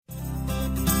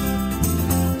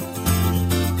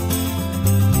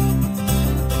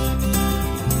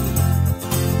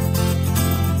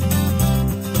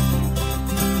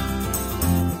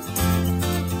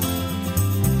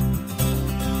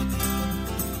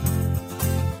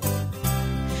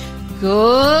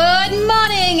Good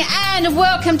morning and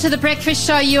welcome to the Breakfast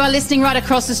Show. You are listening right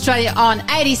across Australia on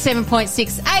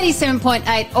 87.6,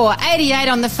 87.8 or 88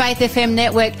 on the Faith FM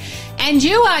network. And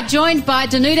you are joined by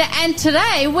Danuta, and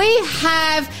today we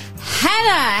have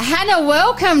Hannah. Hannah,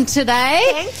 welcome today.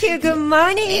 Thank you. Good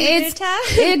morning, It's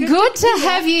Danuta. good to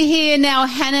have you here. Now,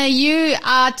 Hannah, you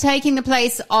are taking the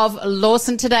place of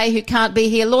Lawson today, who can't be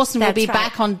here. Lawson will be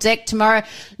back on deck tomorrow.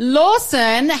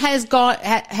 Lawson has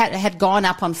had gone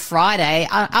up on Friday,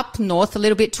 up north a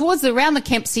little bit, towards around the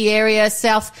Kempsey area,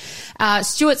 South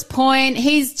Stewart's Point.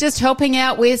 He's just helping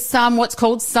out with some what's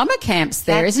called summer camps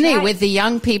there, isn't he? With the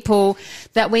young people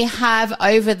that we have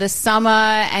over the summer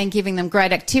and giving them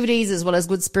great activities as well as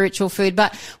good spiritual food.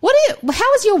 But how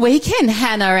was your weekend,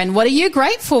 Hannah, and what are you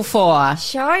grateful for?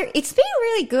 Sure. It's been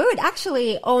really good.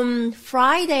 Actually, on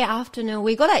Friday afternoon,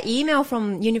 we got an email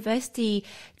from university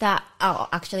that,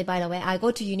 actually, by the way, I go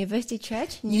to University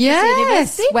Church.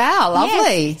 University. Wow,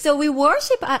 lovely. Yes. So we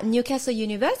worship at Newcastle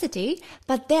University,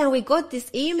 but then we got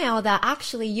this email that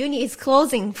actually uni is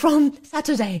closing from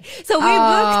Saturday. So we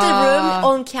booked a room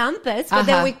on campus, but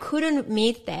then we couldn't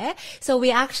meet there. So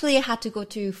we actually had to go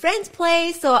to friend's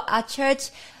place. So our church,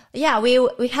 we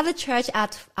had a church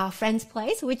at our friend's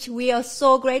place, which we are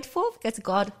so grateful because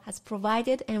God has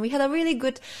provided. And we had a really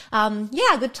good,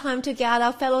 good time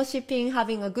together, fellowshipping,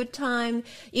 having a good time,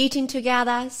 eating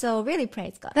together. So really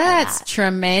praise God. That's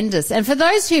tremendous. And for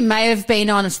those who may have been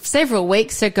on several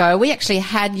weeks ago, we actually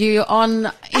had you on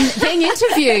being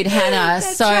interviewed, Hannah.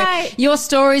 That's so right. Your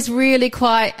story's really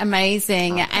quite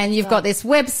amazing. And you've got this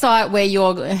website where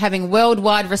you're having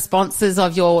worldwide responses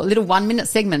of your little 1-minute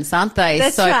segments, aren't they?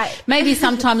 That's right. Maybe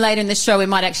sometime later in the show we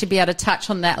might actually be able to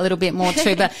touch on that a little bit more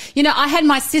too. But, I had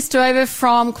my sister over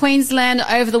from Queensland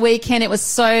over the weekend. It was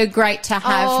so great to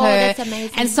have her. That's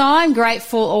amazing. And so I'm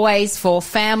grateful always for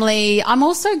family. I'm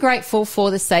also grateful for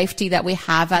the safety that we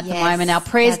have at the moment. Our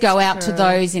prayers go out to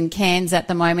those in Cairns at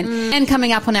the moment. And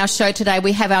coming up on our show today,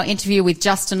 we have our interview with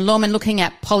Justin Lawman looking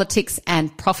at politics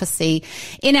and prophecy.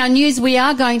 In our news, we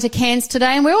are going to Cairns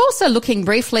today, and we're also looking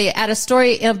briefly at a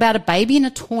story about a baby in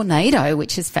a tornado,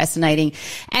 which is fascinating.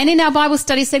 And in our Bible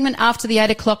study segment after the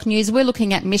 8 o'clock news, we're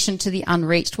looking at Mission to the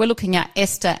Unreached. We're looking at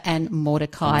Esther and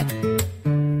Mordecai.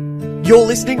 You're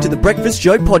listening to the Breakfast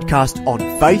Show podcast on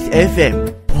Faith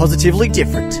FM. Positively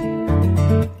different.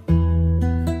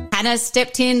 Hannah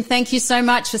stepped in. Thank you so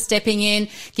much for stepping in,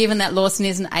 given that Lawson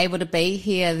isn't able to be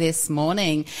here this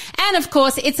morning. And of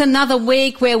course, it's another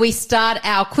week where we start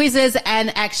our quizzes,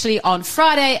 and actually on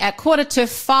Friday at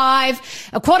 9:45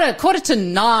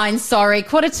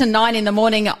 in the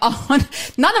morning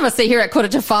none of us are here at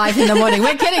 4:45 in the morning.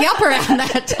 We're getting up around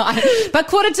that time. But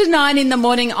 8:45 in the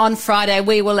morning on Friday,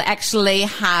 we will actually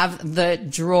have the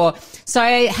draw. So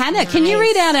Hannah, Can you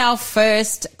read out our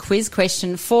first quiz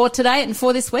question for today and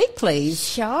for this week, please?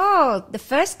 Sure. The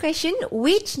first question,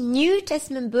 which New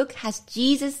Testament book has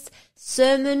Jesus'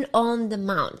 Sermon on the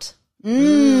Mount?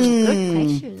 Good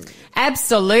question.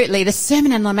 Absolutely. The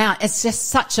Sermon on the Mount, it's just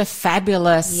such a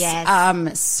fabulous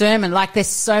sermon. Like, there's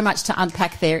so much to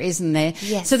unpack there, isn't there?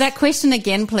 Yes. So that question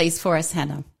again, please, for us,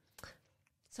 Hannah.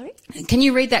 Sorry? Can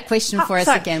you read that question for us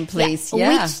again, please?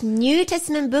 Yeah. Which New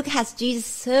Testament book has Jesus'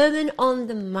 Sermon on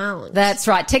the Mount? That's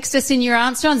right. Text us in your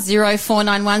answer on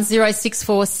 0491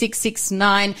 064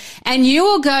 669, and you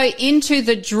will go into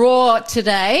the draw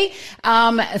today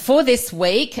for this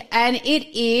week. And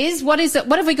it is, what is it?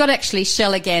 What have we got actually,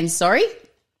 Shell, again? Sorry.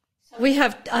 We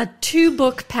have a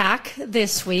 2-book pack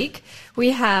this week.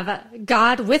 We have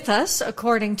God With Us,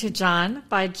 According to John,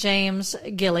 by James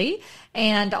Gilley,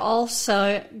 and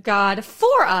also God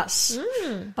For Us,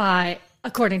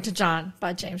 According to John,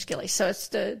 by James Gilley. So it's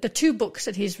the 2 books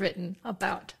that he's written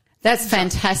about. That's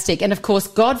fantastic. And of course,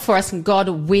 God for us and God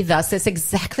with us. That's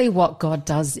exactly what God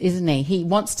does, isn't he? He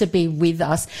wants to be with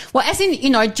us. Well, as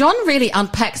in, John really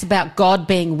unpacks about God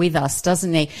being with us,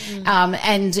 doesn't he?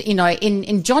 And,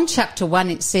 in John chapter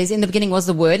 1, it says, in the beginning was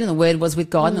the Word, and the Word was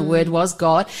with God, and the Word was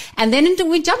God. And then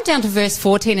we jump down to verse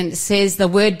 14, and it says, the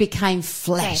Word became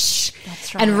flesh.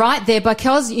 That's right. And right there,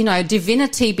 because,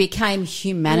 divinity became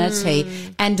humanity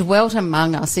and dwelt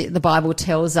among us, the Bible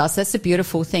tells us. That's a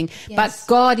beautiful thing. Yes. But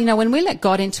God, when we let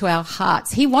God into our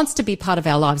hearts, he wants to be part of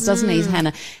our lives, doesn't he,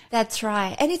 Hannah? That's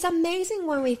right. And it's amazing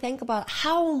when we think about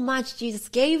how much Jesus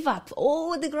gave up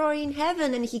all the glory in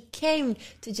heaven and he came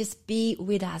to just be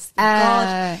with us.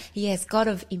 God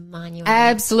of Emmanuel.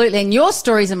 Absolutely. And your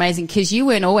story is amazing because you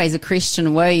weren't always a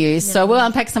Christian, were you? No. So we'll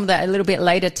unpack some of that a little bit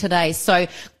later today. So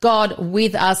God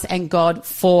with us and God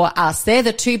for us. They're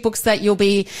the two books that you'll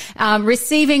be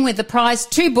receiving with the prize.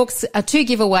 Two books, two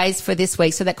giveaways for this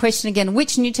week. So that question again,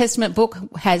 which New Testament book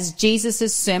has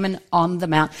Jesus' Sermon on the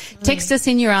Mount? Text us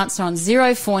in your answer on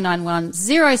 0491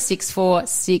 064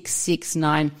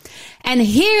 669. And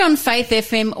here on Faith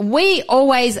FM, we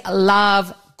always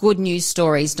love good news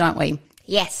stories, don't we?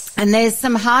 Yes. And there's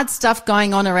some hard stuff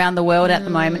going on around the world at the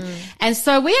moment. And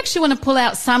so we actually want to pull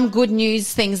out some good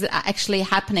news things that are actually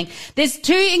happening. There's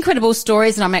two incredible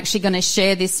stories that I'm actually going to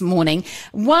share this morning.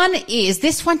 One is,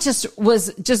 this one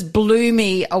just blew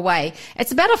me away.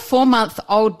 It's about a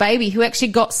 4-month-old baby who actually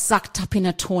got sucked up in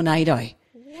a tornado.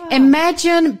 Wow.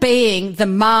 Imagine being the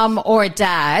mum or a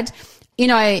dad,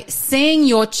 seeing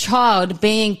your child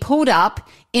being pulled up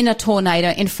in a tornado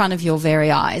in front of your very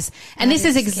eyes. And this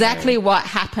is exactly what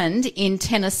happened in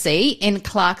Tennessee, in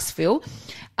Clarksville.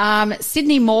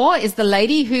 Sydney Moore is the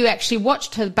lady who actually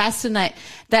watched her bassinet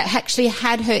that actually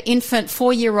had her infant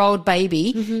 4-year-old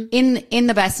baby in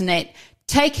the bassinet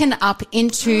taken up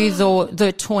into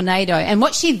the tornado. And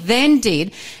what she then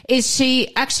did is they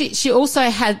also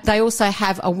have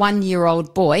a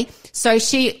 1-year-old boy. So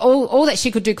all that she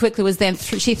could do quickly was then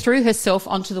she threw herself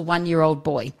onto the 1-year-old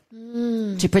boy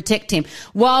to protect him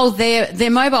while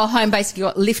their mobile home basically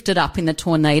got lifted up in the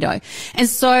tornado. And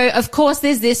so, of course,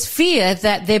 there's this fear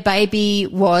that their baby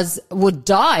would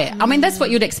die. I mean, that's what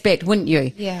you'd expect, wouldn't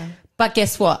you? Yeah. But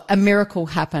guess what? A miracle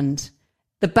happened.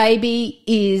 The baby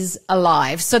is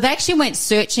alive. So they actually went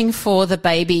searching for the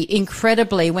baby,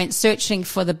 went searching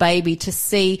for the baby to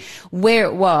see where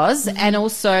it was and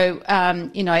also,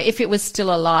 if it was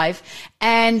still alive.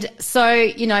 And so,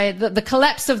 the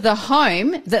collapse of the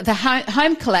home, the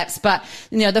home collapsed, but,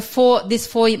 this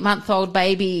 4-month-old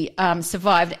baby,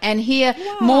 survived. And here,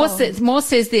 Moore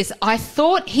says this, I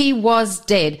thought he was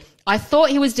dead. I thought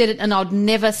he was dead and I'd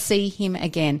never see him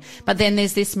again. But then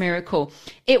there's this miracle.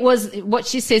 It was, what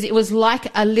she says, it was like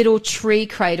a little tree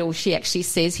cradle, she actually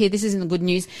says here. This is in the good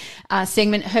news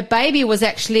segment. Her baby was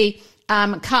actually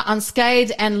cut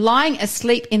unscathed and lying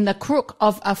asleep in the crook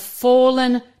of a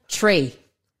fallen tree.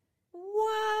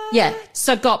 What? Yeah.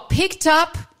 So got picked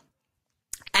up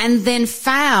and then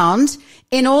found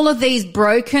in all of these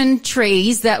broken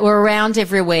trees that were around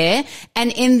everywhere,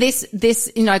 and in this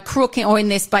crook, or in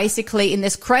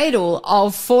this cradle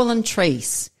of fallen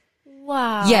trees.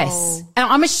 Wow. Yes. And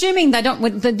I'm assuming they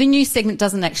don't, the news segment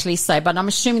doesn't actually say, but I'm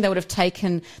assuming they would have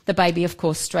taken the baby, of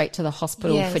course, straight to the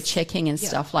hospital for checking and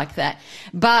stuff like that.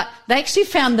 But they actually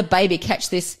found the baby, catch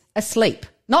this, asleep.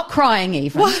 Not crying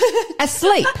even.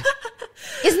 Asleep.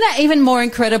 Isn't that even more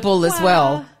incredible as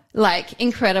well? Like,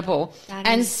 incredible.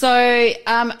 And so,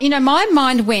 my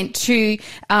mind went to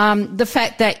the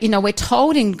fact that, we're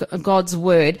told in God's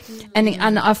word,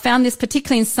 and I found this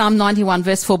particularly in Psalm 91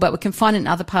 verse 4, but we can find it in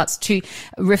other parts too,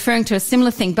 referring to a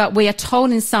similar thing. But we are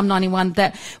told in Psalm 91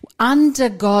 that under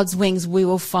God's wings we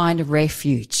will find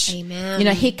refuge. Amen.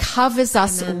 He covers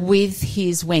us with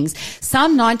his wings.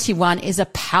 Psalm 91 is a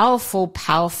powerful,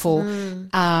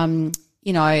 a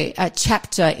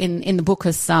chapter in the book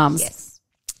of Psalms. Yes.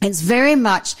 It's very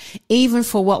much even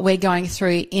for what we're going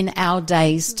through in our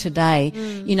days today,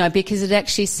 because it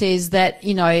actually says that,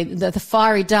 the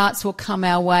fiery darts will come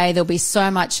our way. There'll be so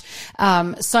much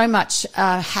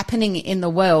happening in the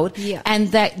world, and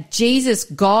that Jesus,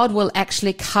 God, will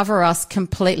actually cover us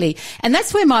completely. And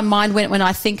that's where my mind went when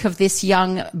I think of this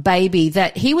young baby,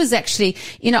 that he was actually,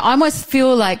 I almost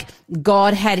feel like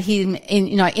God had him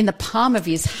in the palm of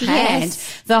his hand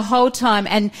the whole time.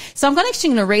 And so I'm actually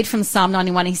going to read from Psalm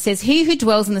 91. He says, he who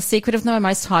dwells in the secret of the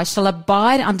Most High shall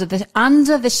abide under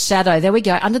the shadow. There we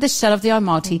go. Under the shadow of the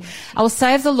Almighty. I will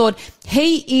say of the Lord,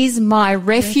 he is my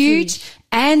refuge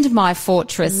and my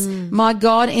fortress. My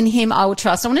God, in him I will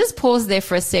trust. I want to just pause there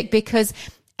for a sec, because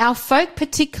our folk,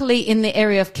 particularly in the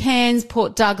area of Cairns,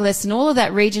 Port Douglas and all of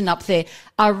that region up there,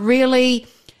 are really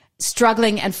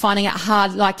struggling and finding it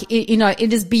hard. Like,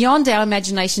 it is beyond our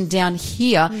imagination down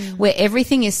here where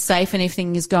everything is safe and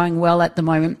everything is going well at the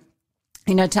moment.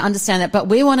 to understand that. But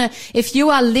we want to, if you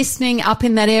are listening up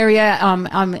in that area,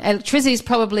 electricity is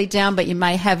probably down, but you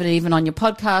may have it even on your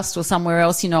podcast or somewhere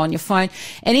else, on your phone,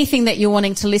 anything that you're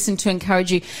wanting to listen to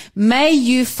encourage you. May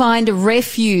you find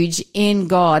refuge in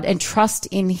God and trust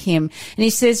in him. And he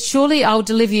says, surely I'll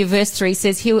deliver you. Verse 3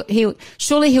 says,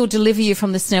 surely he'll deliver you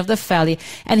from the snare of the fowler.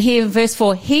 And here in verse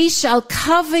 4, he shall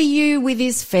cover you with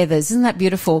his feathers. Isn't that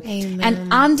beautiful? Amen.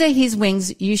 And under his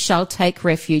wings you shall take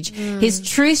refuge. His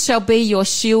truth shall be your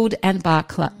shield and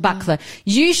buckler.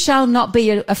 You shall not be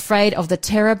afraid of the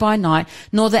terror by night,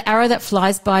 nor the arrow that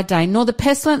flies by day, nor the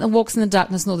pestilence that walks in the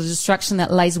darkness, nor the destruction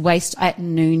that lays waste at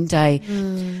noonday.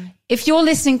 If you're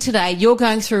listening today, you're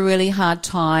going through a really hard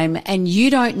time and you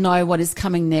don't know what is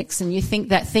coming next, and you think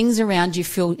that things around you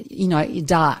feel,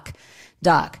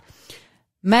 dark.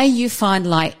 May you find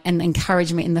light and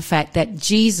encouragement in the fact that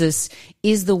Jesus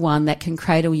is the one that can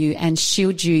cradle you and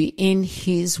shield you in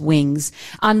his wings,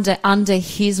 under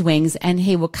his wings, and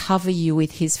he will cover you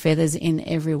with his feathers in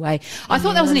every way. I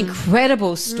thought that was an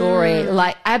incredible story,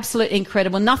 like absolutely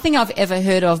incredible. Nothing I've ever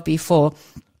heard of before.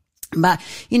 But,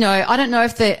 I don't know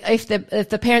if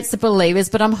the parents are believers,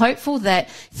 but I'm hopeful that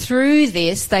through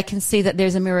this, they can see that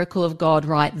there's a miracle of God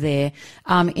right there,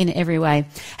 in every way.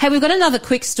 Hey, we've got another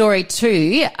quick story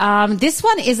too. This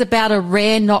one is about a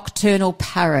rare nocturnal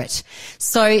parrot.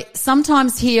 So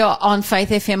sometimes here on Faith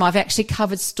FM, I've actually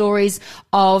covered stories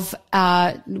of,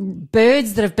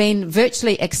 birds that have been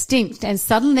virtually extinct, and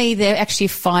suddenly they're actually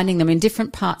finding them in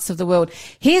different parts of the world.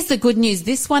 Here's the good news.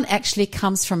 This one actually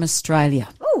comes from Australia.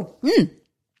 Oh.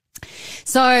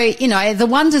 So, the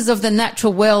wonders of the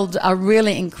natural world are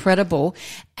really incredible.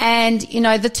 And,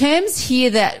 the terms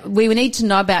here that we need to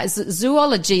know about is that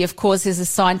zoology, of course, is a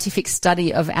scientific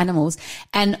study of animals,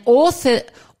 and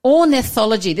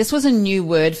ornithology. This was a new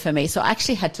word for me, so I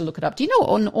actually had to look it up. Do you know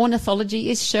what ornithology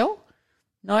is, Shell?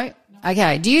 No?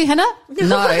 Okay. Do you, Hannah?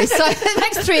 No. So the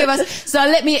next three of us. So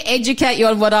let me educate you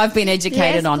on what I've been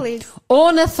educated on. Please.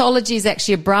 Ornithology is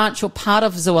actually a branch or part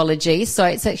of zoology. So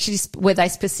it's actually where they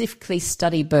specifically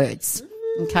study birds.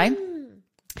 Okay.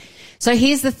 So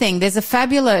here's the thing. There's a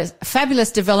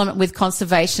fabulous development with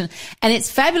conservation, and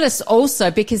it's fabulous also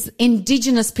because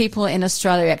Indigenous people in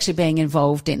Australia are actually being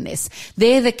involved in this.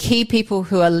 They're the key people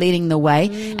who are leading the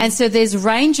way. And so there's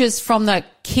ranges from the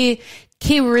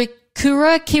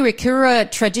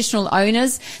Kirikura traditional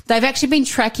owners. They've actually been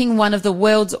tracking one of the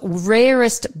world's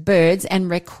rarest birds and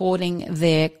recording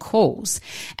their calls.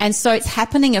 And so it's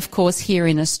happening, of course, here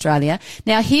in Australia.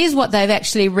 Now, here's what they've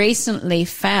actually recently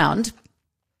found.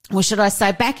 Or should I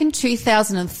say, back in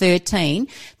 2013,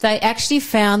 they actually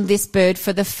found this bird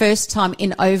for the first time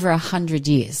in over 100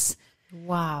 years.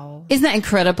 Wow. Isn't that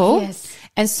incredible? Yes.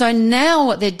 And so now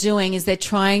what they're doing is they're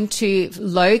trying to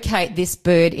locate this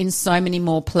bird in so many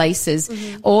more places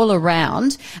all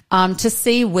around, to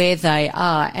see where they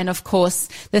are. And of course,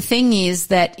 the thing is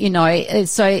that,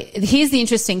 so here's the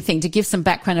interesting thing, to give some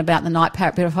background about the night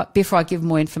parrot before I give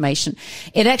more information.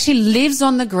 It actually lives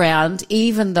on the ground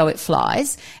even though it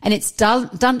flies, and it's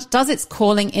does its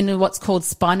calling in what's called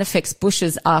spinifex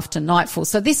bushes after nightfall.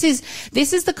 So this is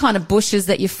the kind of bushes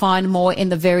that you find more in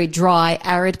the very dry,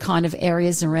 arid kind of areas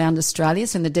around Australia,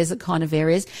 so in the desert kind of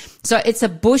areas. So it's a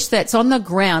bush that's on the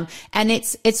ground, and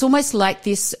it's almost like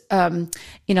this,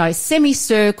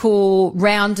 semicircle,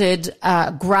 rounded,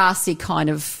 grassy kind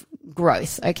of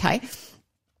growth. Okay.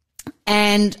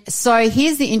 And so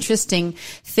here's the interesting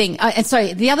thing. And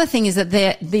so the other thing is that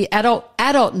the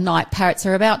adult night parrots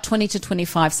are about 20 to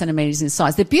 25 centimeters in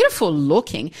size. They're beautiful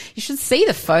looking. You should see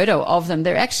the photo of them.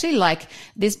 They're actually like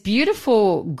this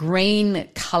beautiful green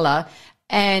color.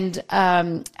 And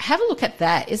have a look at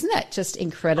that. Isn't that just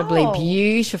incredibly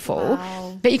beautiful?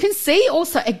 Wow. But you can see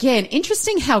also, again,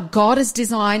 interesting how God has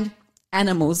designed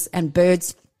animals and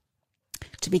birds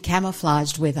to be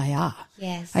camouflaged where they are.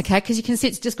 Yes. Okay, because you can see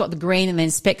it's just got the green and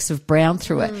then specks of brown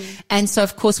through it. And so,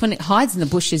 of course, when it hides in the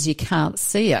bushes, you can't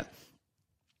see it.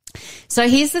 So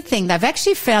here's the thing. They've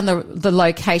actually found the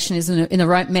location is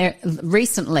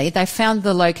recently. They found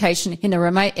the location in a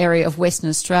remote area of Western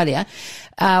Australia,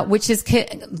 which is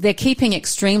they're keeping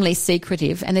extremely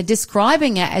secretive, and they're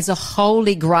describing it as a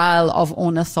holy grail of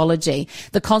ornithology.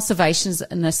 The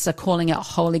conservationists are calling it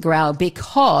holy grail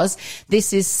because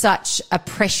this is such a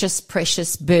precious,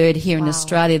 precious bird here in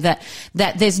Australia that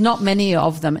there's not many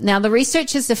of them. Now, the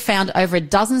researchers have found over a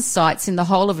dozen sites in the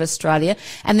whole of Australia,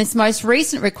 and this most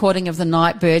recent recording of the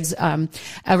night birds are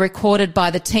recorded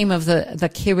by the team of the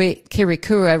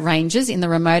Kirikura Rangers in the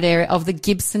remote area of the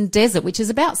Gibson Desert, which is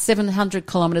about 700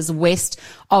 kilometres west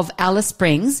of Alice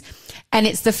Springs. And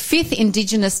it's the 5th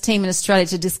Indigenous team in Australia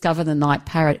to discover the night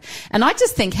parrot. And I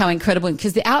just think how incredible,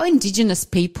 because our Indigenous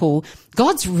people,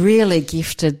 God's really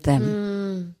gifted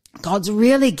them. God's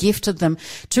really gifted them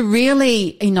to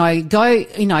really, they're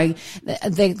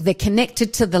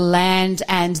connected to the land,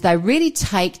 and they really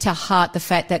take to heart the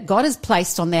fact that God has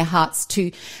placed on their hearts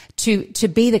to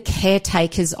be the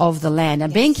caretakers of the land.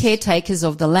 And being caretakers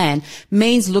of the land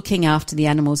means looking after the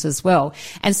animals as well.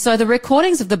 And so the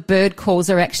recordings of the bird calls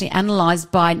are actually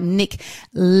analysed by Nick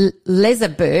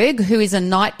Leserberg, who is a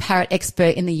night parrot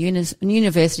expert in the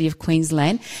University of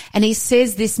Queensland. And he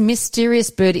says this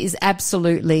mysterious bird is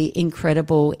absolutely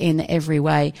incredible in every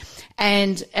way.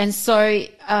 And so,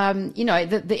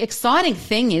 the exciting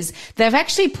thing is they've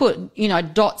actually put,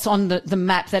 dots on the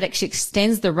map that actually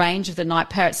extends the range of the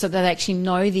night parrot so that they actually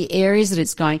know the areas that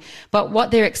it's going. But what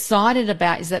they're excited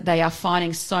about is that they are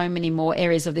finding so many more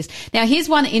areas of this. Now, here's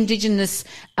one Indigenous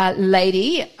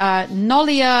lady,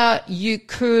 Nolia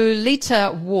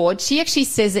Ukulita Ward. She actually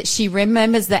says that she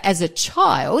remembers that as a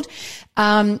child,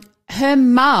 her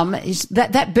mum,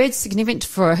 that bird's significant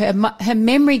for her. Her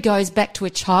memory goes back to her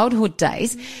childhood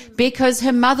days, because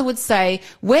her mother would say,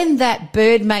 when that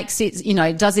bird makes its,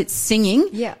 does its singing,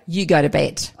 you go to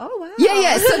bed. Oh, wow.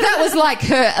 Yeah. So that was like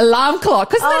her alarm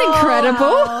clock. Isn't that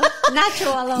incredible?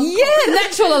 Natural alarm clock. Yeah,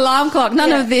 natural alarm clock.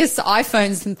 None of this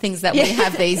iPhones and things that we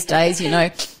have these days,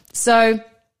 So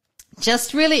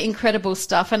just really incredible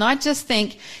stuff. And I just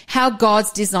think how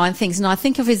God's designed things. And I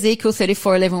think of Ezekiel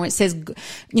 34:11, where it says,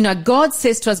 God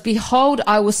says to us, behold,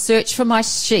 I will search for my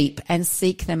sheep and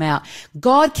seek them out.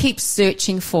 God keeps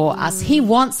searching for us. He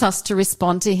wants us to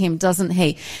respond to him, doesn't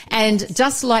he? And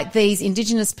just like these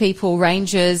Indigenous people,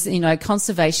 rangers,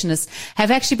 conservationists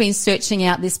have actually been searching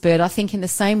out this bird, I think in the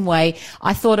same way,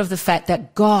 I thought of the fact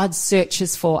that God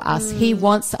searches for us. He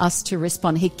wants us to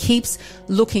respond. He keeps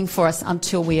looking for us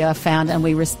until we are found and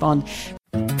we respond.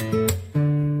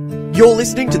 You're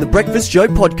listening to the Breakfast Show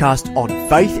podcast on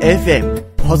Faith FM.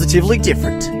 Positively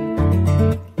different.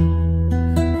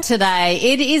 Today,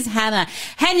 it is Hannah.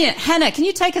 Hannah, can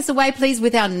you take us away, please,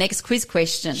 with our next quiz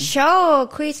question? Sure.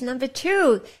 Quiz number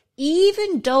 2.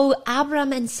 Even though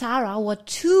Abraham and Sarah were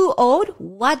too old,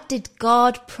 what did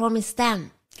God promise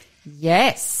them?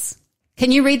 Yes. Can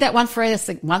you read that one for us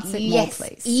once more,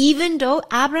 please? Even though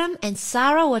Abraham and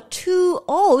Sarah were too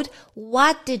old,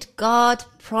 what did God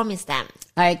promise them?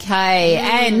 Okay.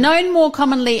 And known more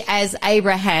commonly as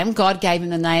Abraham, God gave him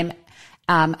the name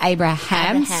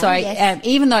Abraham. So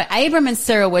even though Abram and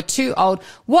Sarah were too old,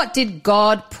 what did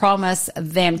God promise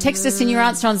them? Text us in your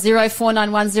answer on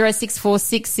 0491 064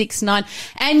 669,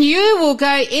 and you will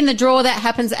go in the draw. That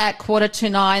happens at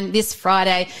 9:15 this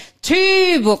Friday.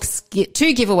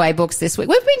 2 giveaway books this week.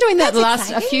 We've been doing that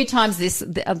a few times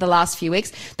the last few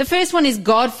weeks. The first one is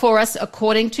God for Us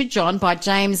According to John by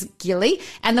James Gilly,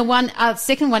 and the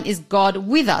second one is God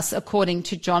with Us According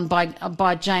to John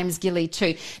by James Gilly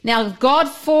too. Now, God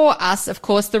for Us, of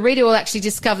course, the reader will actually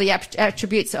discover the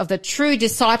attributes of the true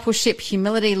discipleship,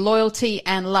 humility, loyalty,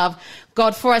 and love.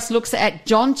 God for Us looks at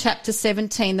John chapter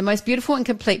 17, the most beautiful and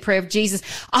complete prayer of Jesus.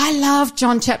 I love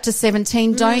John chapter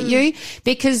 17, don't you?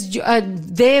 Because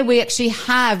there we actually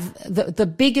have the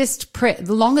biggest prayer,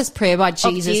 the longest prayer by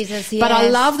Jesus. But I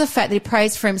love the fact that he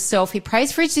prays for himself, he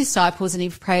prays for his disciples, and he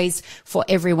prays for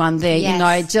everyone there.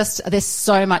 Yes. There's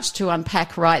so much to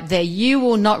unpack right there. You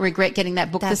will not regret getting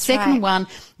that book. That's the second one,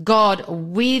 God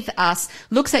with Us,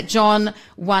 looks at John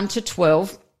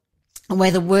 1-12.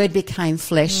 Where the word became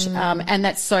flesh. And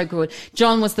that's so good.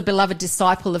 John was the beloved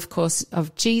disciple, of course,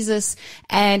 of Jesus.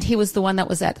 And he was the one that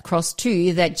was at the cross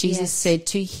too, that Jesus said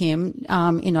to him,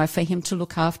 for him to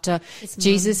look after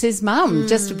Jesus' mum.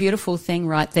 Just a beautiful thing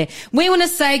right there. We want to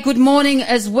say good morning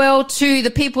as well to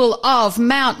the people of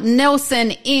Mount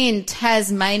Nelson in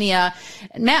Tasmania.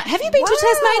 Have you been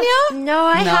to Tasmania? No,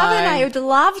 I haven't. I would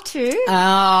love to.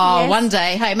 Oh, one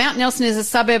day. Hey, Mount Nelson is a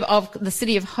suburb of the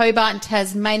city of Hobart in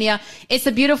Tasmania. It's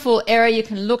a beautiful area. You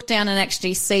can look down and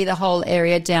actually see the whole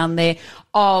area down there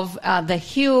of the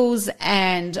hills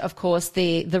and, of course,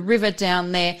 the river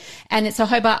down there. And it's a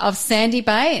Hobart of Sandy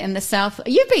Bay in the south.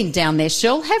 You've been down there,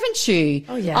 Shil, haven't you?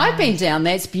 Oh, yeah. I've been down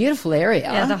there. It's a beautiful area.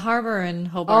 Yeah, the harbour in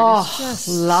Hobart is just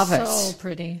love it. So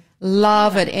pretty.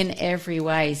 Love it in every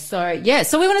way. So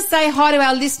we want to say hi to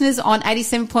our listeners on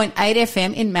 87.8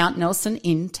 FM in Mount Nelson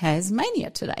in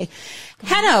Tasmania today.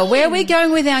 Hannah, where are we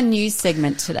going with our news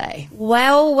segment today?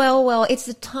 Well, it's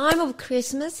the time of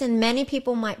Christmas and many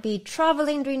people might be traveling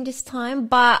traveling during this time,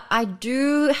 but I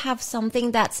do have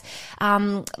something that's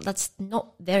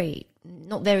not very,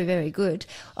 very good,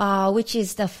 which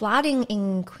is the flooding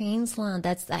in Queensland.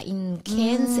 That's in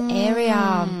Cairns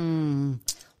area.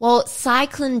 Well,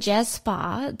 Cyclone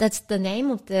Jasper, that's the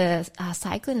name of the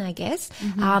cyclone, I guess.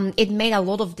 It made a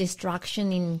lot of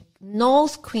destruction in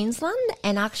North Queensland,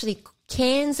 and actually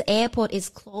Cairns airport is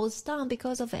closed down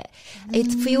because of it.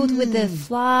 It's filled with the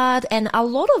flood, and a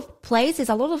lot of places,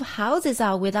 a lot of houses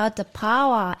are without the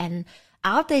power, and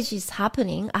outages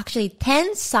happening. Actually,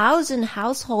 10,000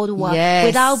 households were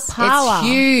without power. It's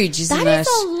huge, isn't it? That is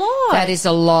a lot. That is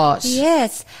a lot.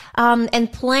 Yes.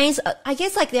 And planes, I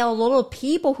guess like there are a lot of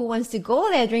people who wants to go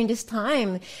there during this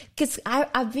time. Cause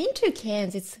I've been to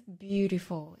Cairns. It's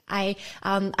beautiful.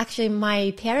 Actually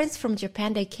my parents from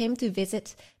Japan, they came to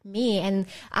visit me, and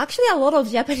actually a lot of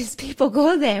Japanese people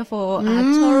go there for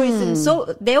tourism.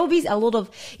 So there will be a lot of,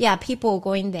 people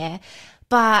going there.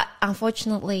 But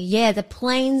unfortunately, the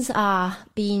planes are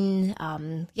being,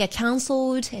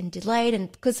 cancelled and delayed,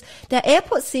 and because the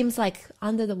airport seems like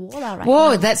under the water right now.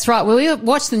 Whoa, that's right. Well, we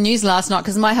watched the news last night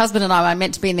because my husband and I were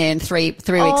meant to be in there in three weeks'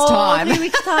 time. 3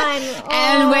 weeks' time.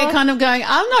 And we're kind of going,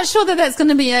 I'm not sure that that's going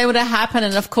to be able to happen.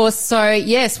 And of course, so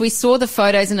yes, we saw the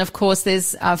photos, and of course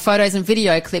there's photos and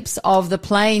video clips of the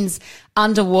planes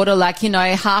underwater, like, you know,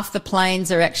 half the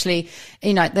planes are actually,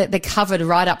 you know, they're covered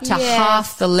right up to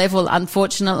half the level,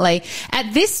 unfortunately.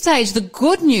 At this stage, the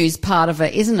good news part of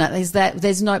it, isn't it, is that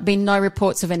there's been no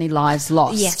reports of any lives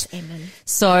lost. Yes, amen.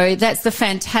 So that's the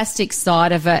fantastic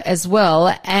side of it as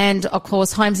well. And of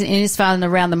course, homes in Innisfail and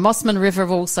around the Mossman River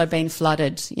have also been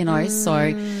flooded, you know, That's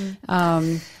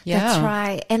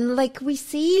right. And like we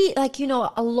see, like, you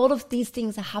know, a lot of these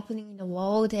things are happening in the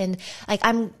world, and like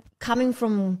I'm coming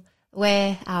from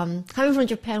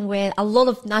Japan, where a lot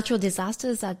of natural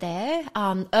disasters are there,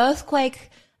 earthquake,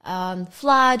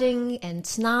 flooding and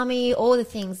tsunami, all the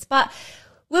things. But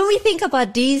when we think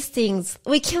about these things,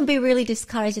 we can be really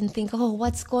discouraged and think, oh,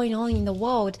 what's going on in the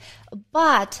world?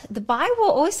 But the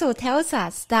Bible also tells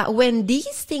us that when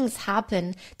these things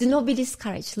happen, do not be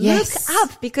discouraged. Yes. Look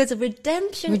up, because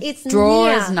redemption is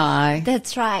draws near. nigh.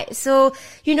 That's right. So,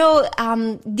 you know,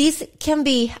 this can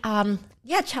be,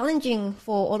 challenging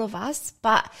for all of us,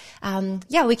 but,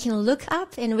 we can look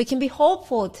up and we can be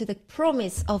hopeful to the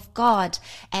promise of God,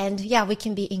 and we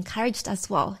can be encouraged as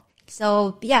well.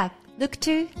 So,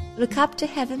 look up to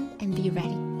heaven and be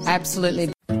ready.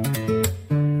 Absolutely.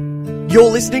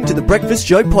 You're listening to the Breakfast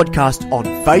Show podcast on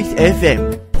Faith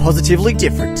FM. Positively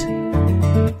different.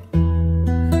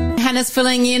 Hannah's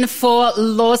filling in for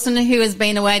Lawson, who has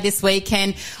been away this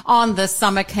weekend on the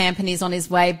summer camp, and he's on his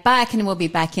way back, and we'll be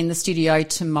back in the studio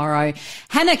tomorrow.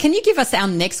 Hannah, can you give us our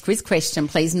next quiz question,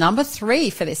 please? Number 3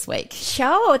 for this week.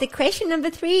 Sure. The question number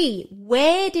 3.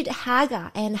 Where did Hagar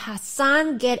and her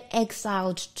son get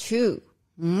exiled to?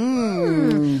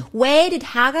 Where did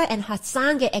Hagar and her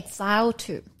son get exiled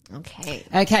to?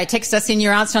 Okay, text us in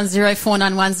your answer on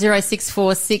 0491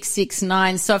 064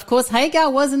 669. So, of course,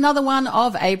 Hagar was another one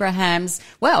of Abraham's.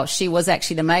 Well, she was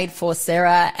actually the maid for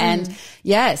Sarah. And,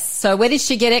 yes, so where did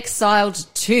she get exiled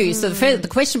to? So the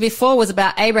question before was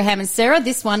about Abraham and Sarah.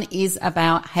 This one is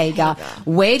about Hagar.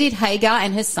 Where did Hagar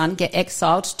and her son get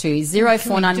exiled to?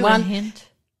 0491. Do a hint?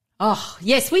 Oh,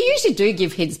 yes, we usually do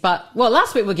give hints, but, well,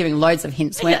 last week we were giving loads of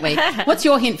hints, weren't we? What's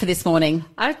your hint for this morning?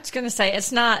 I was going to say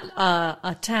it's not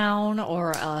a town or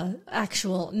a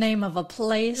actual name of a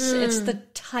place. It's the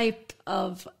type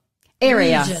of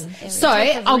area. Region. So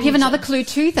I'll give another clue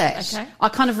to that. Okay. I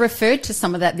kind of referred to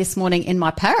some of that this morning in my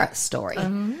parrot story.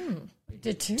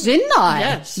 Did too. Didn't I?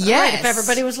 Yes. Yes. Right. If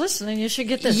everybody was listening, you should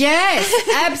get this. Yes,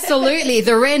 absolutely.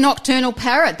 The rare nocturnal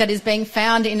parrot that is being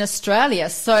found in Australia.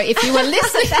 So if you were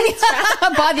listening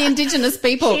by the Indigenous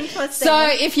people. So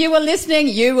if you were listening,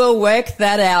 you will work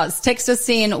that out. Text us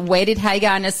in, where did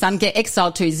Hagar and her son get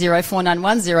exiled to?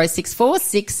 0491 064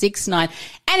 669.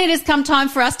 And it has come time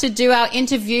for us to do our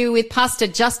interview with Pastor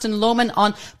Justin Lawman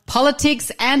on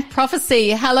politics and prophecy.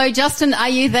 Hello, Justin. Are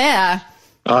you there?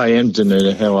 I am,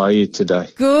 Danuta. How are you today?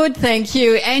 Good, thank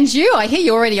you. And you? I hear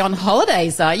you're already on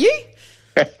holidays, are you?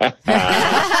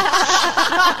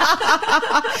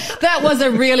 That was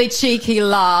a really cheeky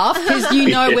laugh, because you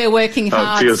know we're working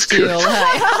hard still.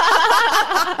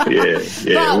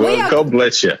 Yeah. Well, God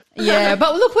bless you. Yeah,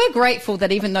 but look, we're grateful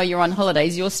that even though you're on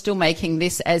holidays, you're still making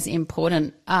this as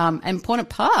important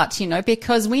part, you know,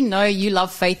 because we know you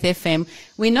love Faith FM.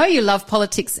 We know you love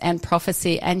politics and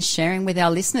prophecy and sharing with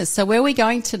our listeners. So where are we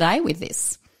going today with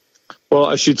this? Well,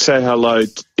 I should say hello.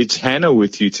 It's Hannah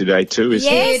with you today too,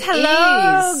 isn't it? Yes,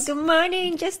 hello. Good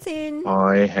morning, Justin.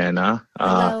 Hi, Hannah.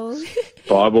 Hello.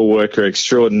 Bible worker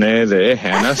extraordinaire there,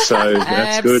 Hannah, so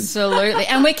that's good. Absolutely.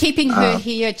 And we're keeping her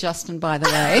here, Justin, by the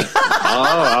way.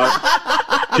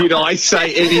 Did I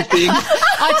say anything?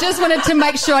 I just wanted to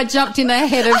make sure I jumped in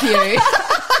ahead of you.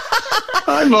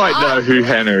 I might know who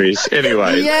Hannah is.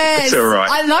 Anyway, yes, it's all right.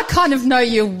 I kind of know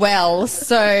you well,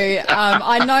 so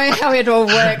I know how it all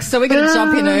works, so we're going to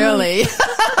jump in early.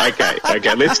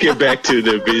 Okay, let's get back to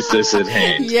the business at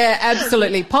hand. Yeah,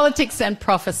 absolutely. Politics and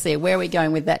prophecy. Where are we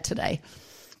going with that today?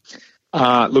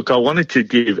 Look, I wanted to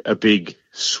give a big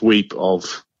sweep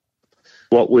of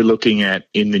what we're looking at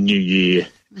in the new year.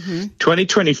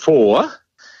 2024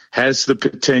 has the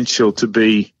potential to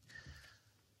be,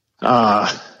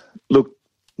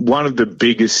 one of the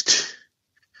biggest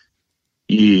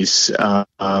years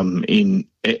in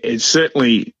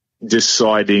certainly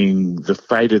deciding the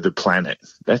fate of the planet.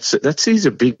 These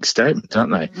are big statements,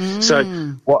 aren't they? So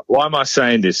why am I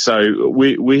saying this? So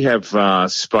we have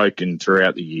spoken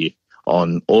throughout the year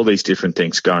on all these different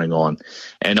things going on,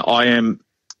 and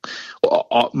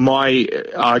my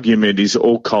argument is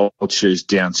all cultures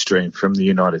downstream from the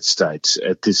United States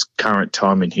at this current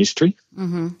time in history.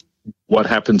 What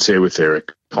happens there with their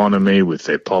economy, with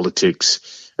their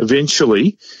politics?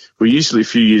 Eventually, we're usually a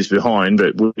few years behind,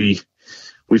 but we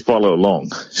follow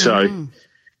along. So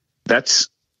that's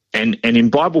and in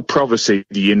Bible prophecy,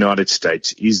 the United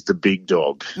States is the big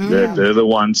dog. They're the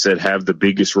ones that have the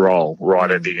biggest role right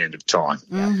at the end of time.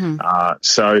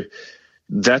 So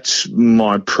that's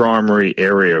my primary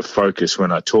area of focus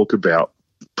when I talk about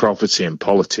prophecy and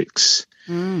politics.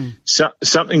 So,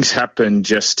 something's happened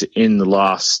just in the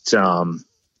last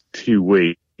few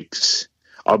weeks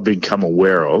I've become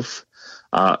aware of.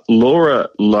 Laura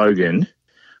Logan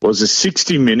was a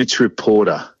 60 Minutes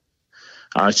reporter.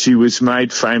 She was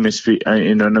made famous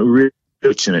in a really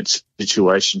fortunate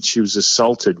situation. She was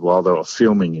assaulted while they were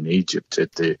filming in Egypt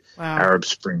at the Arab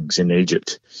Springs in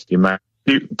Egypt.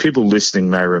 People listening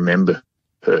may remember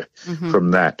her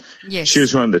from that. Yes. She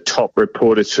was one of the top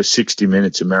reporters for 60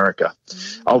 Minutes America.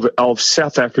 Of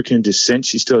South African descent.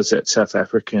 She still has that South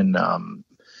African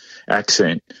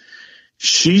accent.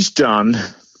 She's done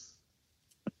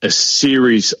a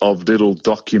series of little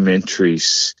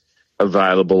documentaries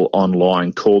available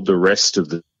online called The Rest of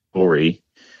the Story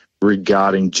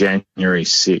regarding January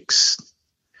 6th.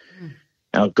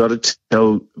 Now, I've got to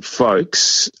tell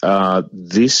folks,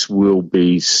 this will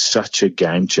be such a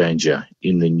game changer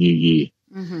in the new year.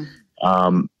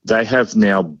 They have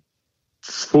now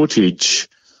footage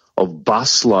of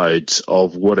busloads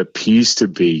of what appears to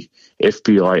be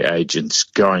FBI agents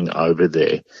going over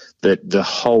there, that the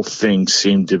whole thing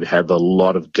seemed to have a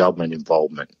lot of government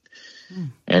involvement.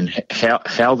 And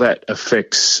how that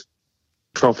affects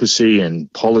prophecy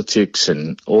and politics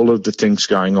and all of the things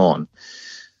going on.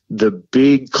 The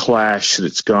big clash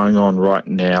that's going on right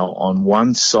now, on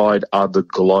one side are the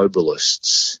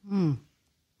globalists.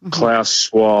 Klaus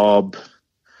Schwab,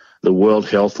 the World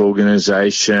Health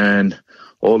Organization,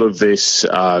 all of this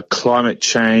climate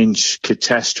change,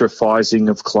 catastrophizing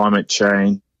of climate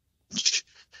change.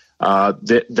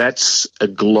 That's a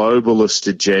globalist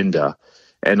agenda.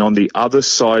 And on the other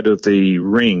side of the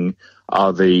ring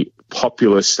are the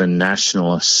populists and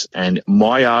nationalists. And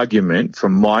my argument,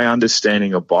 from my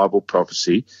understanding of Bible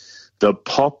prophecy, the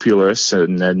populists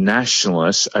and the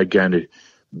nationalists are going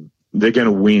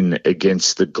to win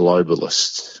against the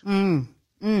globalists.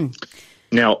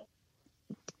 Now,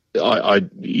 I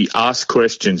ask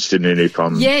questions,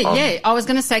 Danuta. Yeah. I was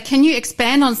going to say, can you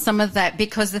expand on some of that?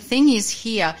 Because the thing is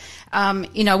here,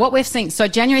 what we've seen. So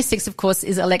January 6th, of course,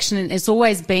 is election, and it's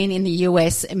always been in the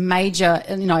US a major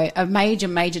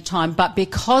time. But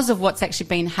because of what's actually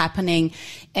been happening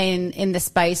in the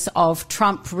space of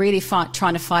Trump really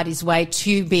trying to fight his way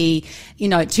to be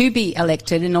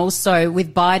elected, and also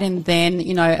with Biden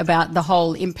then, about the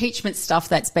whole impeachment stuff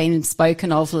that's been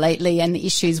spoken of lately and the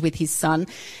issues with his son.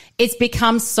 It's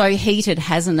become so heated,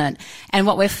 hasn't it? And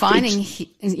what we're finding,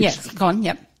 go on,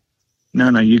 yep.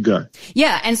 No, you go.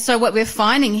 Yeah, and so what we're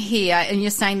finding here, and you're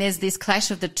saying there's this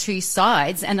clash of the two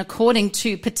sides, and according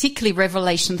to particularly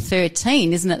Revelation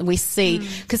 13, isn't it, we see,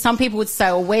 because some people would say,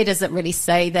 well, where does it really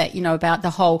say that, about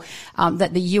the whole,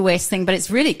 that the US thing, but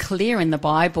it's really clear in the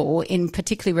Bible, in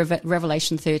particularly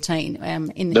Revelation 13.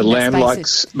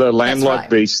 The lamb-like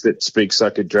beast that speaks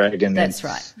like a dragon. That's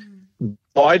right.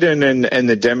 Biden and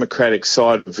the Democratic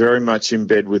side are very much in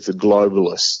bed with the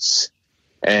globalists.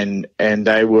 And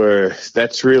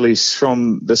that's really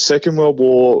from the Second World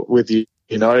War with the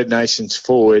United Nations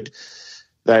forward,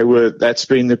 that's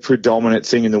been the predominant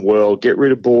thing in the world. Get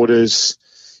rid of borders.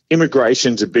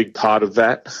 Immigration's a big part of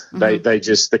that. They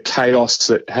just, the chaos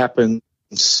that happens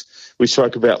we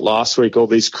spoke about last week, all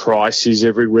these crises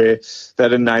everywhere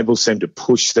that enables them to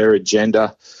push their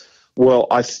agenda. Well,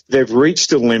 they've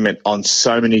reached a limit on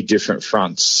so many different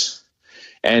fronts.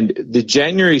 And the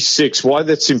January 6th, why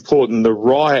that's important, the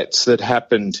riots that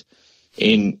happened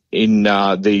when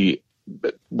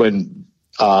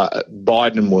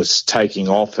Biden was taking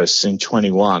office in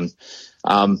 21,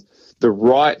 the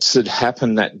riots that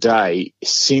happened that day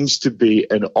seems to be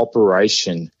an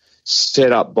operation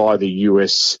set up by the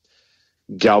US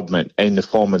government in the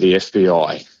form of the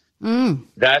FBI.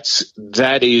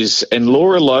 That is, and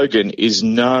Laura Logan is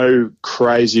no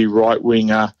crazy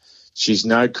right-winger. She's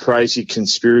no crazy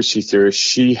conspiracy theorist.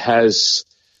 She has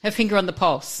her finger on the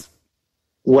pulse.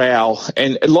 Wow.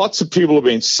 And lots of people have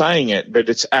been saying it, but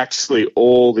it's actually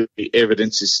all the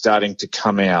evidence is starting to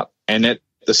come out. And at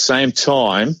the same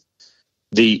time,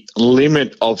 the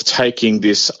limit of taking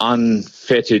this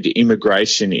unfettered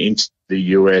immigration into the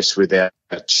US without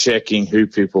checking who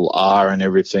people are and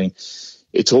everything,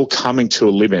 it's all coming to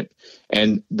a limit.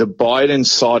 And the Biden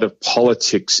side of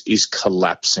politics is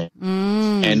collapsing.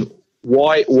 And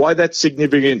why that's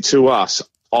significant to us,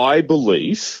 I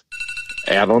believe,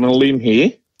 out on a limb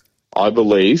here, I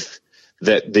believe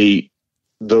that the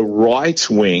right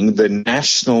wing, the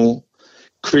national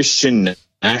Christian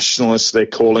nationalists, they're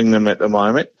calling them at the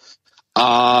moment,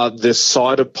 are the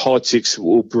side of politics that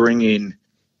will bring in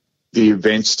the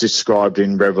events described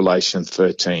in Revelation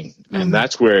 13. And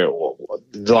that's where,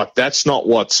 like, that's not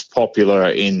what's popular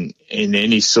in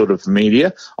any sort of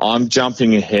media. I'm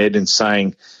jumping ahead and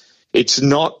saying it's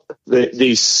not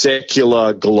these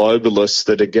secular globalists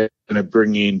that are going to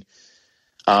bring in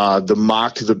the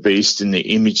mark of the beast and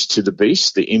the image to the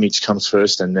beast. The image comes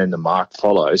first and then the mark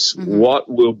follows. What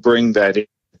will bring that in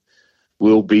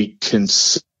will be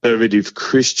conservative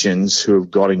Christians who have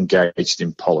got engaged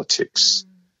in politics.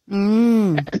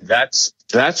 And that's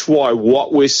why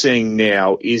what we're seeing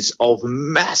now is of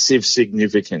massive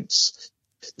significance.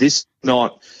 This is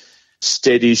not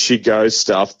steady as she goes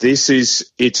stuff.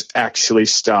 It's actually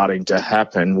starting to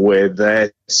happen where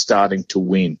they're starting to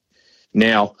win.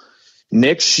 Now,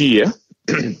 next year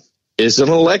is an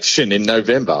election in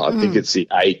November. I think it's the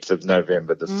 8th of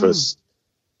November, the first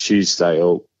Tuesday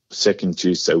or second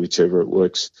Tuesday, whichever it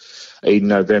works, in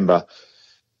November.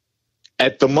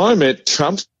 At the moment,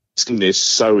 Trump's doing this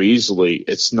so easily,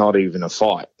 it's not even a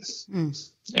fight.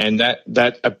 And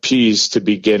that appears to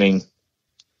be getting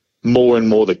more and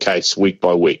more the case week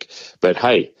by week. But,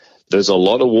 hey, there's a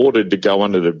lot of water to go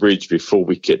under the bridge before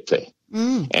we get there.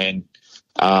 And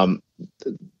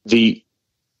the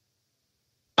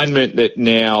alignment that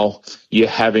now you're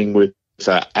having with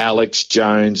Alex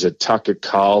Jones, Tucker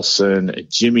Carlson,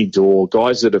 Jimmy Dore,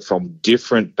 guys that are from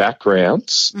different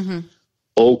backgrounds,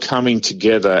 all coming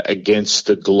together against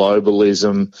the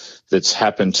globalism that's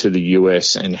happened to the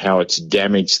US and how it's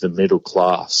damaged the middle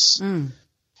class.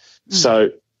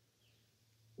 So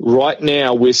right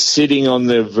now we're sitting on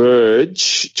the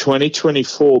verge,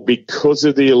 2024, because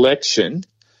of the election.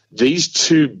 These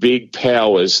two big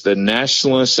powers, the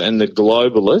nationalists and the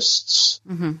globalists,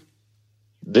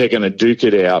 they're going to duke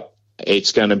it out.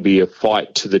 It's going to be a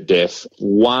fight to the death.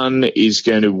 One is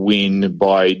going to win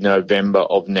by November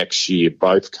of next year.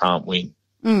 Both can't win.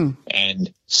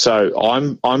 And so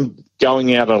I'm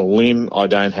going out on a limb. I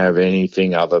don't have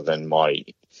anything other than my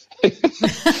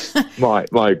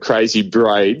my crazy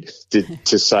brain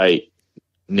to say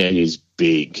Ned is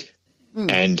big.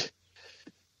 And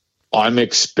I'm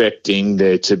expecting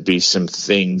there to be some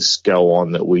things go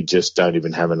on that we just don't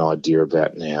even have an idea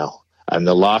about now. And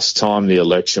the last time the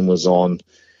election was on,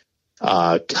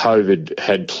 COVID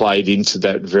had played into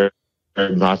that very,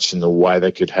 very much in the way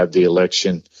they could have the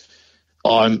election.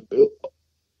 Most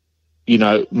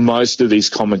of these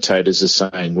commentators are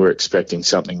saying we're expecting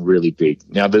something really big.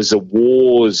 Now, there's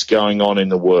wars going on in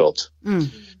the world.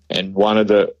 And one of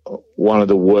the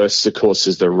worst, of course,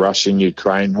 is the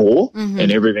Russian-Ukraine war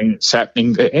and everything that's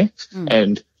happening there.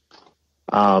 And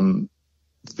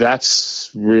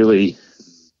that's really,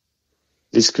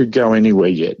 this could go anywhere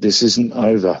yet. This isn't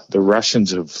over. The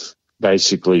Russians have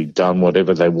basically done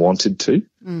whatever they wanted to.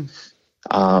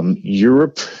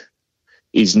 Europe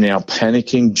is now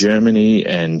panicking. Germany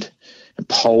and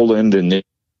Poland and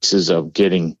this are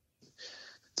getting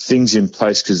things in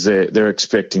place because they're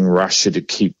expecting Russia to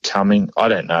keep coming. I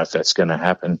don't know if that's going to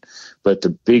happen, but the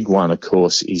big one, of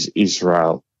course, is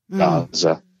Israel,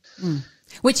 Gaza.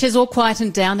 Which has all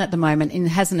quietened down at the moment,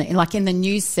 hasn't it? Like in the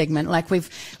news segment, like when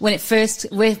it first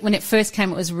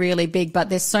came, it was really big, but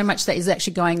there's so much that is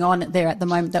actually going on there at the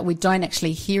moment that we don't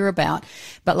actually hear about.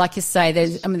 But like you say,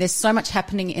 there's so much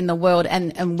happening in the world,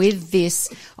 and with this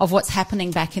of what's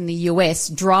happening back in the US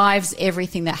drives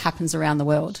everything that happens around the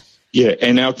world. Yeah.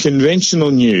 And our conventional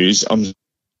news, I'm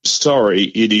sorry,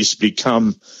 it has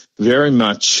become very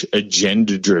much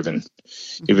agenda driven.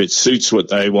 If it suits what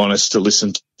they want us to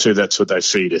listen to, that's what they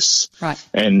feed us. Right.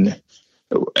 And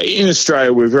in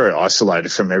Australia, we're very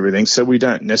isolated from everything, so we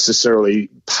don't necessarily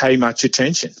pay much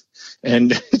attention.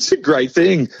 And it's a great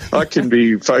thing. I can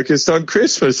be focused on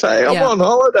Christmas. Hey, I'm on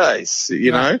holidays,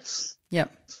 you know.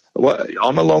 Yep. Well,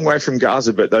 I'm a long way from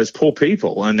Gaza, but those poor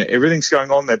people and everything's going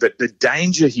on there. But the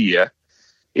danger here,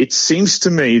 it seems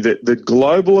to me that the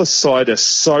globalists side are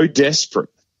so desperate.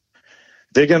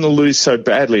 They're going to lose so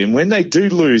badly. And when they do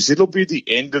lose, it'll be the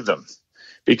end of them,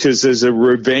 because there's a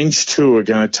revenge tour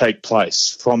going to take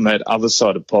place from that other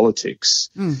side of politics.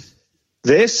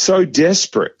 They're so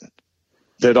desperate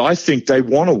that I think they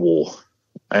want a war.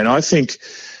 And I think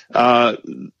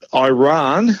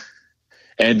Iran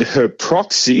and her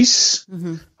proxies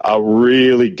are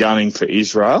really gunning for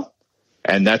Israel,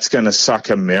 and that's going to suck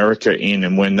America in.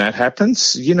 And when that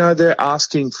happens, you know, they're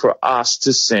asking for us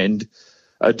to send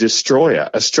a destroyer,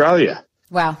 Australia.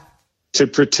 Wow. To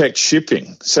protect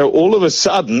shipping. So all of a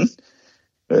sudden,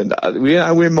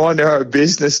 we mind our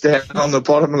business down on the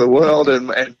bottom of the world,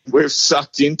 and we've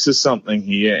sucked into something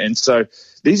here. And so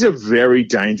these are very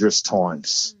dangerous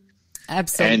times.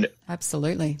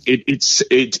 Absolutely. It's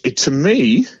to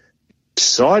me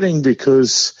exciting,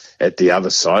 because at the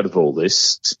other side of all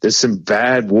this, there's some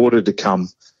bad water to come,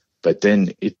 but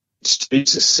then it's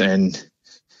Jesus and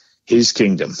his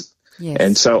kingdom. Yes.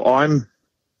 And so I'm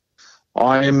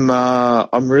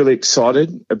really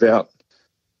excited about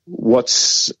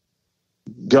what's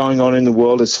going on in the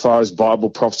world as far as Bible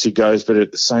prophecy goes, but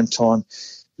at the same time,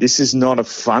 this is not a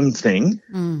fun thing.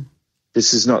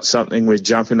 This is not something we're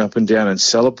jumping up and down and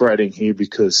celebrating here,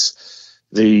 because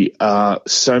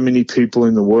so many people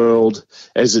in the world,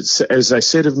 as they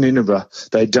said of Nineveh,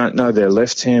 they don't know their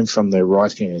left hand from their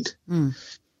right hand.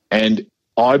 And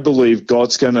I believe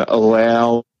God's going to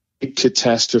allow big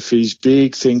catastrophes,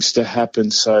 big things to happen,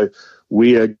 so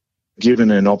we are given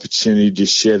an opportunity to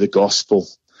share the gospel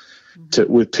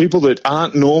with people that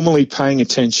aren't normally paying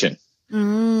attention.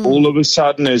 All of a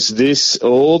sudden, as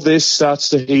all this starts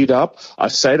to heat up, I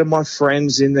say to my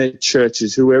friends in their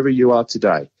churches, whoever you are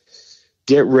today,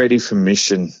 get ready for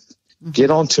mission. Get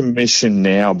on to mission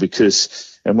now,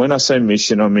 and when I say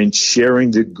mission, I mean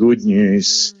sharing the good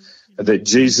news that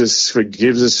Jesus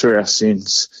forgives us for our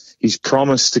sins. He's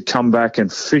promised to come back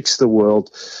and fix the world,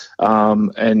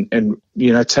 and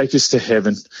you know, take us to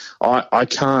heaven. I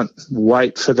can't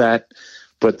wait for that,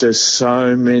 but there's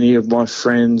so many of my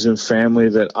friends and family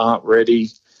that aren't ready,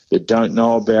 that don't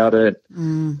know about it.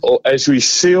 As we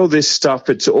see all this stuff,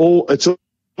 it's all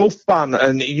fun,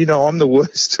 and you know, I'm the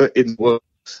worst in the world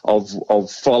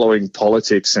of following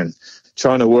politics and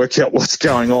trying to work out what's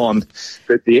going on.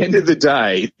 But at the end of the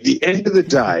day,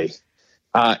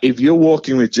 if you're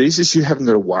walking with Jesus, you haven't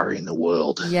got to worry in the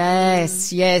world.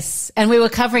 Yes, yes. And we were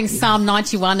covering Psalm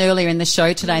 91 earlier in the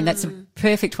show today, and that's a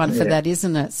perfect one for that,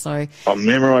 isn't it? So I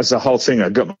memorized the whole thing. I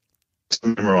got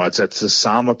memorized. That's the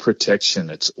Psalm of protection.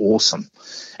 It's awesome.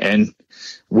 And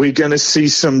we're going to see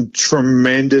some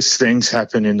tremendous things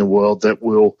happen in the world that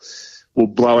will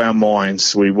blow our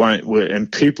minds.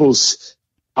 And people's,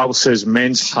 Bible says,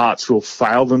 men's hearts will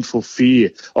fail them for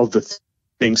fear of the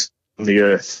things on the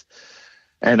earth.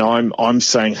 And I'm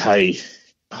saying, hey,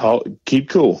 keep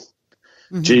cool.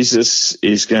 Jesus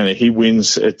is he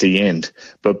wins at the end.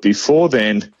 But before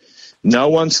then, no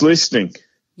one's listening.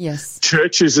 Yes.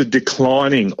 Churches are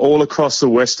declining all across the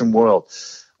Western world.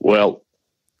 Well,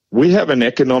 we have an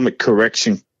economic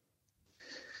correction.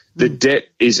 The debt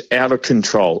is out of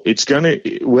control. It's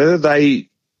whether they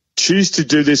choose to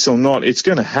do this or not, it's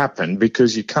going to happen,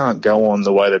 because you can't go on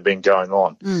the way they've been going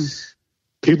on.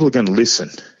 People are going to listen.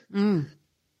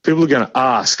 People are going to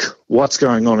ask what's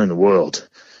going on in the world.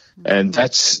 And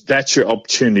that's your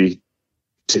opportunity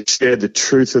to share the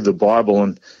truth of the Bible.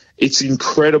 And it's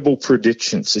incredible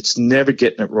predictions. It's never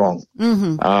getting it wrong.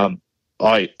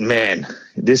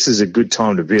 This is a good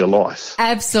time to be alive.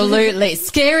 Absolutely.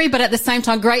 Scary, but at the same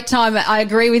time, great time. I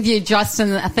agree with you,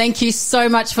 Justin. Thank you so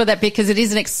much for that, because it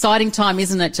is an exciting time,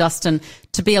 isn't it, Justin,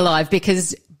 to be alive,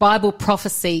 because Bible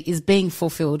prophecy is being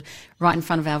fulfilled right in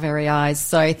front of our very eyes.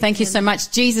 So thank you so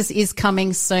much. Jesus is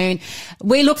coming soon.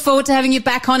 We look forward to having you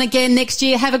back on again next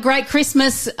year. Have a great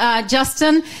Christmas,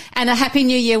 Justin, and a happy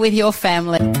new year with your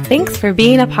family. Thanks for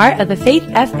being a part of the Faith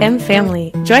FM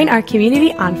family. Join our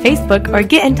community on Facebook or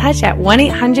get in touch at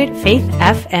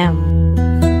 1-800-FAITH-FM.